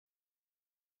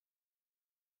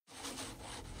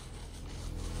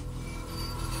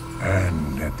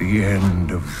at the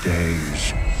end of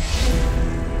days,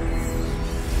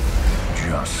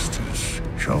 justice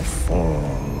shall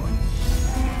fall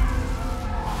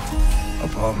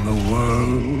upon the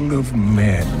world of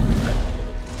men.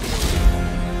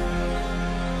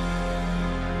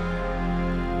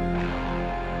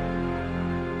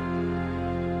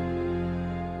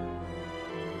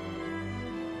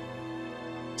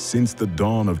 Since the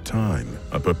dawn of time,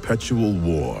 a perpetual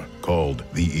war called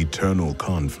the Eternal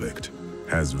Conflict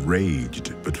has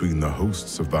raged between the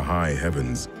hosts of the high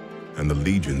heavens and the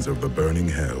legions of the burning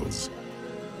hells.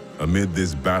 Amid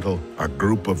this battle, a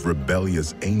group of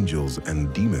rebellious angels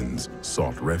and demons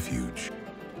sought refuge.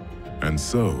 And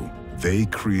so, they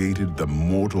created the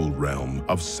mortal realm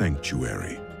of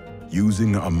Sanctuary,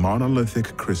 using a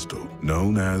monolithic crystal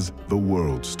known as the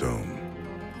World Stone.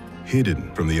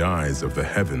 Hidden from the eyes of the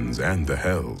heavens and the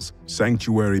hells,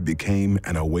 Sanctuary became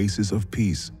an oasis of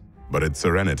peace, but its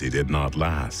serenity did not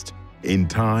last. In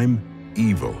time,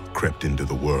 evil crept into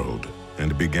the world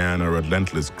and began a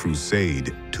relentless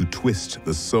crusade to twist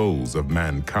the souls of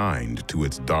mankind to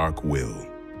its dark will.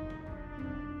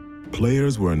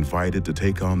 Players were invited to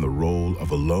take on the role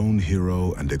of a lone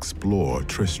hero and explore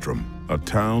Tristram, a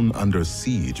town under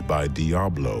siege by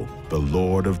Diablo, the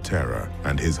Lord of Terror,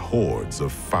 and his hordes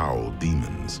of foul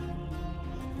demons.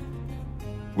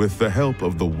 With the help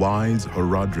of the wise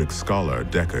Herodric scholar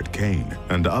Deckard Cain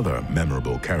and other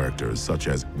memorable characters such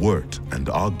as Wirt and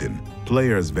Ogden,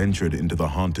 players ventured into the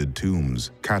haunted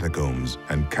tombs, catacombs,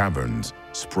 and caverns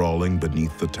sprawling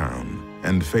beneath the town,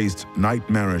 and faced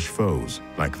nightmarish foes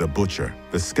like the Butcher,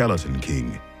 the Skeleton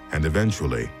King, and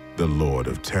eventually the Lord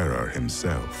of Terror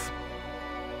himself.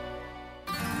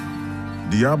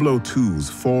 Diablo 2's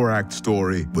 4-act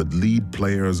story would lead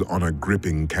players on a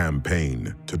gripping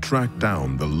campaign to track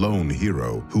down the lone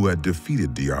hero who had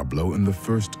defeated Diablo in the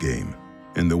first game.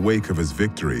 In the wake of his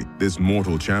victory, this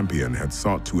mortal champion had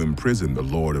sought to imprison the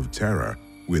Lord of Terror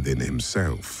within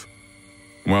himself.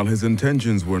 While his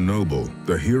intentions were noble,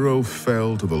 the hero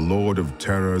fell to the Lord of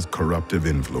Terror's corruptive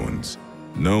influence.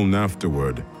 Known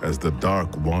afterward as the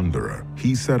Dark Wanderer,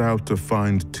 he set out to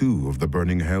find two of the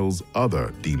Burning Hell's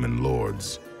other demon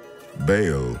lords,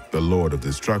 Baal, the Lord of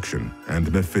Destruction,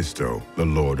 and Mephisto, the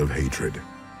Lord of Hatred.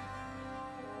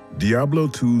 Diablo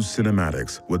 2's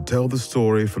cinematics would tell the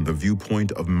story from the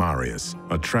viewpoint of Marius,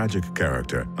 a tragic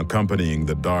character accompanying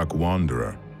the Dark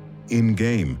Wanderer.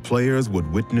 In-game, players would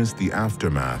witness the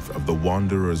aftermath of the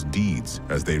Wanderer's deeds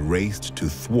as they raced to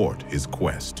thwart his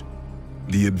quest.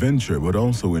 The adventure would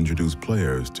also introduce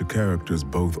players to characters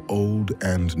both old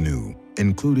and new,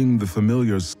 including the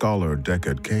familiar scholar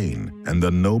Deckard Cain and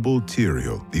the noble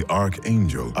Tyrael, the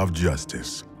Archangel of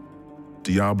Justice.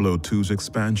 Diablo 2's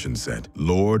expansion set,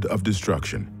 Lord of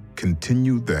Destruction,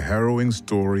 continued the harrowing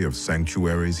story of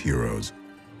Sanctuary's heroes.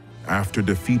 After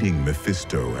defeating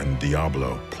Mephisto and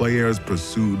Diablo, players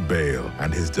pursued Baal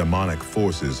and his demonic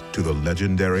forces to the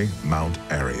legendary Mount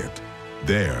Arreat.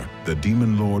 There, the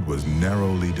Demon Lord was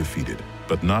narrowly defeated,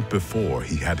 but not before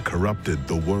he had corrupted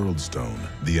the World Stone,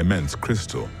 the immense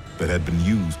crystal that had been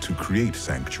used to create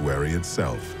Sanctuary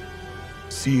itself.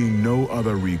 Seeing no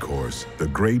other recourse, the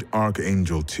great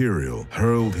Archangel Tyrael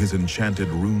hurled his enchanted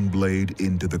rune blade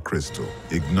into the crystal,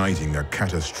 igniting a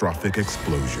catastrophic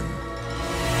explosion.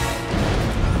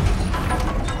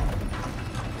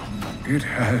 It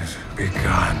has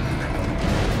begun.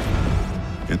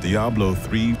 In Diablo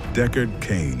 3, Deckard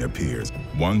Cain appears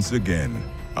once again,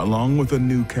 along with a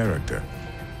new character,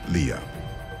 Leah.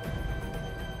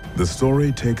 The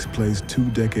story takes place 2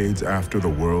 decades after the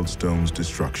World Stone's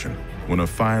destruction, when a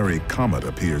fiery comet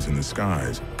appears in the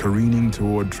skies, careening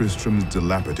toward Tristram's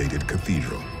dilapidated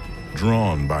cathedral.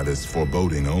 Drawn by this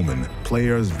foreboding omen,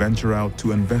 players venture out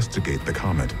to investigate the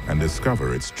comet and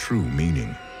discover its true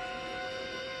meaning.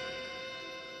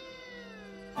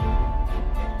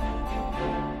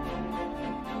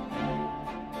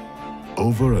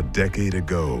 Over a decade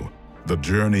ago, the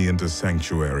journey into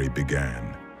Sanctuary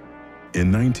began.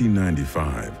 In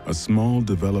 1995, a small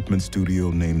development studio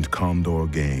named Condor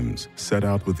Games set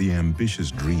out with the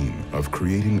ambitious dream of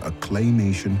creating a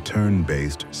claymation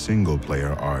turn-based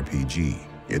single-player RPG.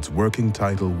 Its working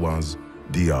title was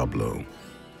Diablo.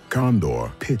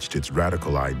 Condor pitched its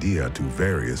radical idea to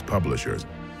various publishers,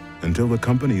 until the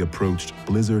company approached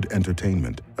Blizzard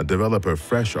Entertainment, a developer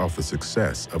fresh off the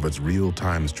success of its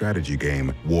real-time strategy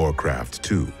game, Warcraft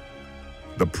 2.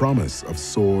 The promise of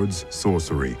swords,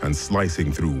 sorcery, and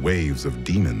slicing through waves of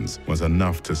demons was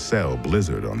enough to sell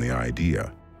Blizzard on the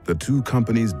idea. The two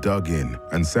companies dug in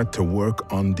and set to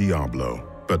work on Diablo,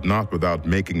 but not without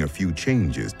making a few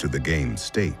changes to the game's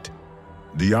state.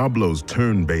 Diablo's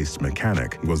turn-based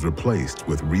mechanic was replaced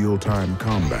with real-time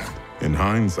combat. In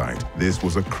hindsight, this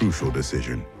was a crucial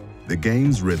decision. The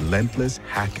game's relentless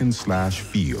hack-and-slash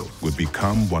feel would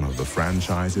become one of the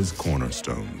franchise's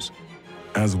cornerstones.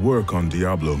 As work on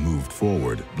Diablo moved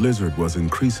forward, Blizzard was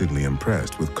increasingly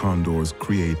impressed with Condor's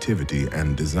creativity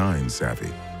and design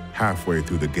savvy. Halfway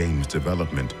through the game's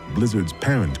development, Blizzard's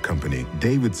parent company,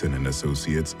 Davidson &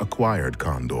 Associates, acquired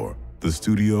Condor. The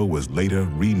studio was later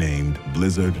renamed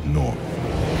Blizzard North.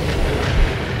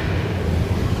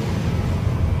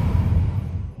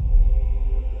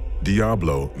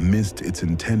 Diablo missed its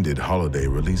intended holiday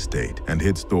release date and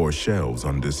hit store shelves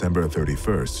on December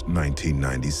 31st,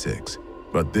 1996.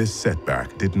 But this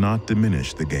setback did not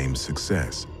diminish the game's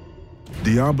success.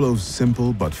 Diablo's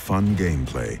simple but fun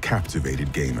gameplay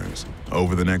captivated gamers.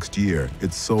 Over the next year,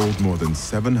 it sold more than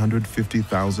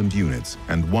 750,000 units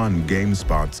and won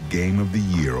GameSpot's Game of the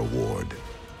Year award.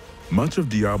 Much of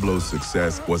Diablo's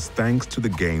success was thanks to the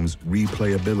game's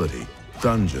replayability.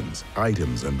 Dungeons,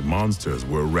 items, and monsters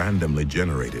were randomly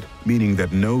generated, meaning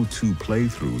that no two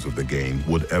playthroughs of the game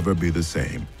would ever be the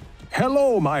same.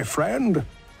 Hello, my friend.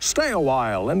 Stay a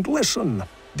while and listen.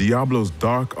 Diablo's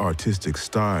dark artistic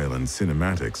style and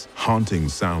cinematics, haunting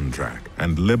soundtrack,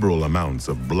 and liberal amounts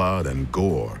of blood and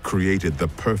gore created the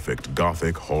perfect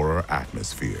gothic horror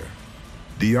atmosphere.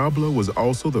 Diablo was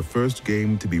also the first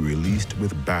game to be released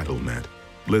with Battle.net,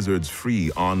 Blizzard's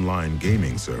free online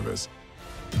gaming service.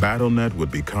 Battle.net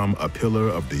would become a pillar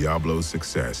of Diablo's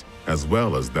success, as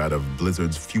well as that of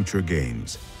Blizzard's future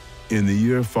games. In the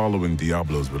year following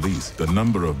Diablo's release, the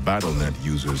number of Battle.net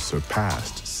users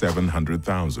surpassed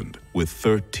 700,000, with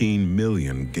 13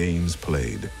 million games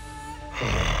played.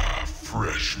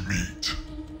 Fresh meat.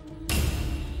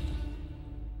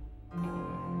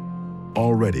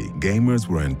 Already, gamers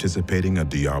were anticipating a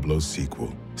Diablo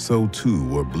sequel. So too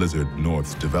were Blizzard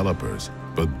North's developers,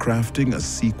 but crafting a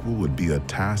sequel would be a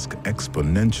task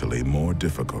exponentially more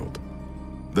difficult.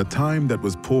 The time that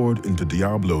was poured into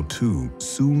Diablo 2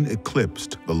 soon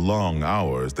eclipsed the long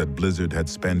hours that Blizzard had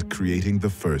spent creating the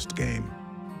first game.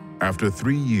 After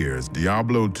 3 years,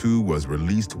 Diablo 2 was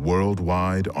released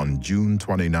worldwide on June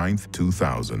 29,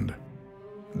 2000.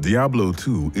 Diablo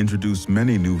 2 introduced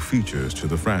many new features to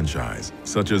the franchise,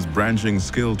 such as branching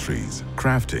skill trees,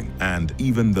 crafting, and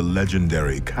even the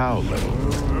legendary cow level.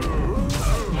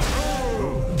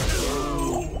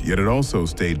 Yet it also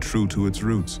stayed true to its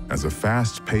roots as a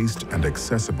fast-paced and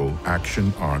accessible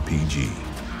action RPG.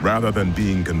 Rather than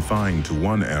being confined to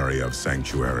one area of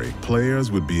Sanctuary, players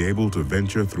would be able to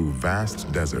venture through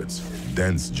vast deserts,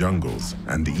 dense jungles,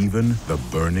 and even the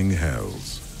burning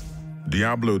hells.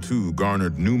 Diablo 2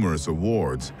 garnered numerous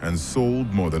awards and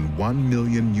sold more than 1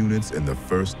 million units in the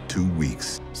first 2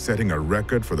 weeks, setting a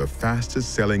record for the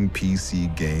fastest-selling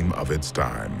PC game of its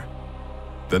time.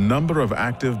 The number of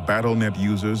active Battle.net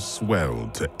users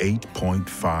swelled to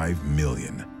 8.5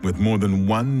 million, with more than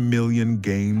 1 million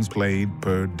games played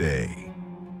per day.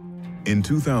 In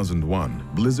 2001,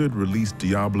 Blizzard released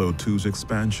Diablo 2's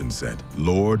expansion set,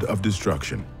 Lord of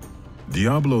Destruction.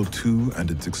 Diablo 2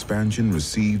 and its expansion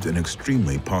received an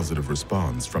extremely positive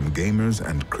response from gamers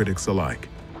and critics alike.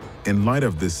 In light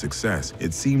of this success,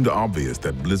 it seemed obvious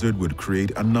that Blizzard would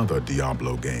create another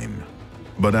Diablo game.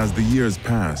 But as the years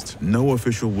passed, no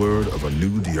official word of a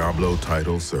new Diablo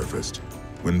title surfaced.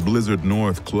 When Blizzard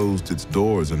North closed its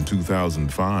doors in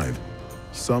 2005,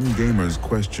 some gamers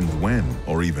questioned when,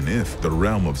 or even if, the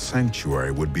realm of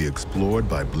Sanctuary would be explored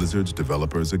by Blizzard's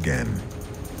developers again.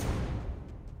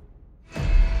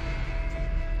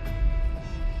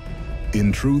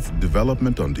 In truth,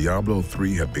 development on Diablo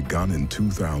 3 had begun in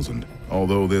 2000,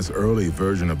 although this early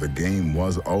version of the game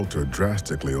was altered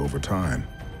drastically over time.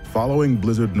 Following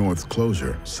Blizzard North's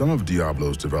closure, some of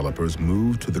Diablo's developers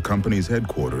moved to the company's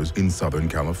headquarters in Southern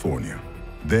California.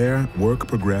 There, work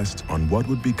progressed on what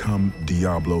would become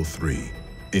Diablo 3.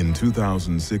 In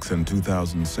 2006 and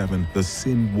 2007, the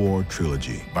Sin War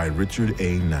trilogy by Richard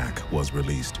A. Knack was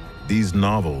released. These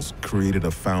novels created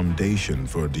a foundation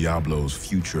for Diablo's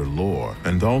future lore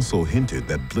and also hinted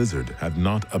that Blizzard had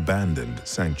not abandoned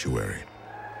Sanctuary.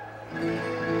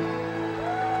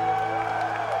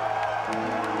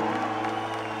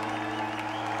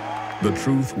 The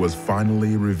truth was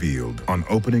finally revealed on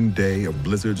opening day of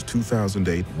Blizzard's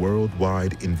 2008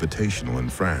 Worldwide Invitational in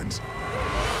France.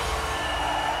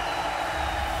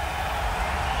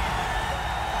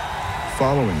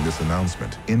 Following this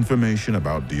announcement, information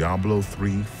about Diablo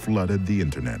 3 flooded the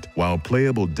internet, while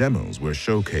playable demos were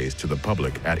showcased to the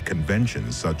public at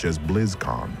conventions such as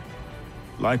BlizzCon.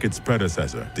 Like its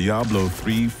predecessor, Diablo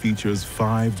 3 features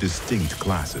 5 distinct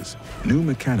classes. New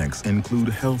mechanics include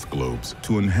health globes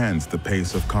to enhance the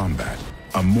pace of combat,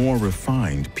 a more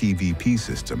refined PvP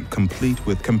system complete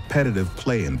with competitive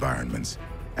play environments,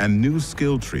 and new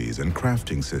skill trees and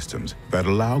crafting systems that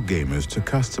allow gamers to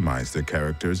customize their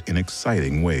characters in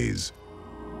exciting ways.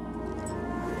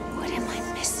 What am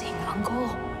I missing, Uncle?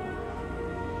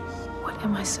 What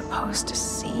am I supposed to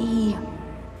see?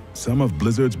 Some of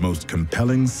Blizzard's most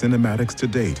compelling cinematics to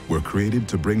date were created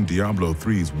to bring Diablo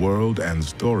 3's world and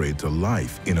story to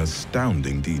life in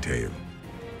astounding detail.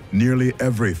 Nearly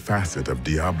every facet of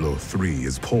Diablo 3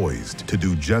 is poised to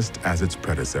do just as its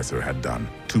predecessor had done,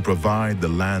 to provide the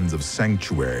lands of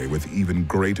Sanctuary with even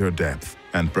greater depth,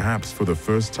 and perhaps for the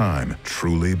first time,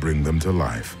 truly bring them to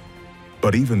life.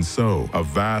 But even so, a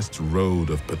vast road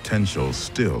of potential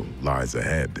still lies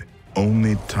ahead.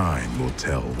 Only time will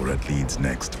tell where it leads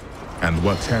next, and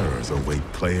what terrors await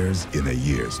players in the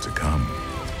years to come.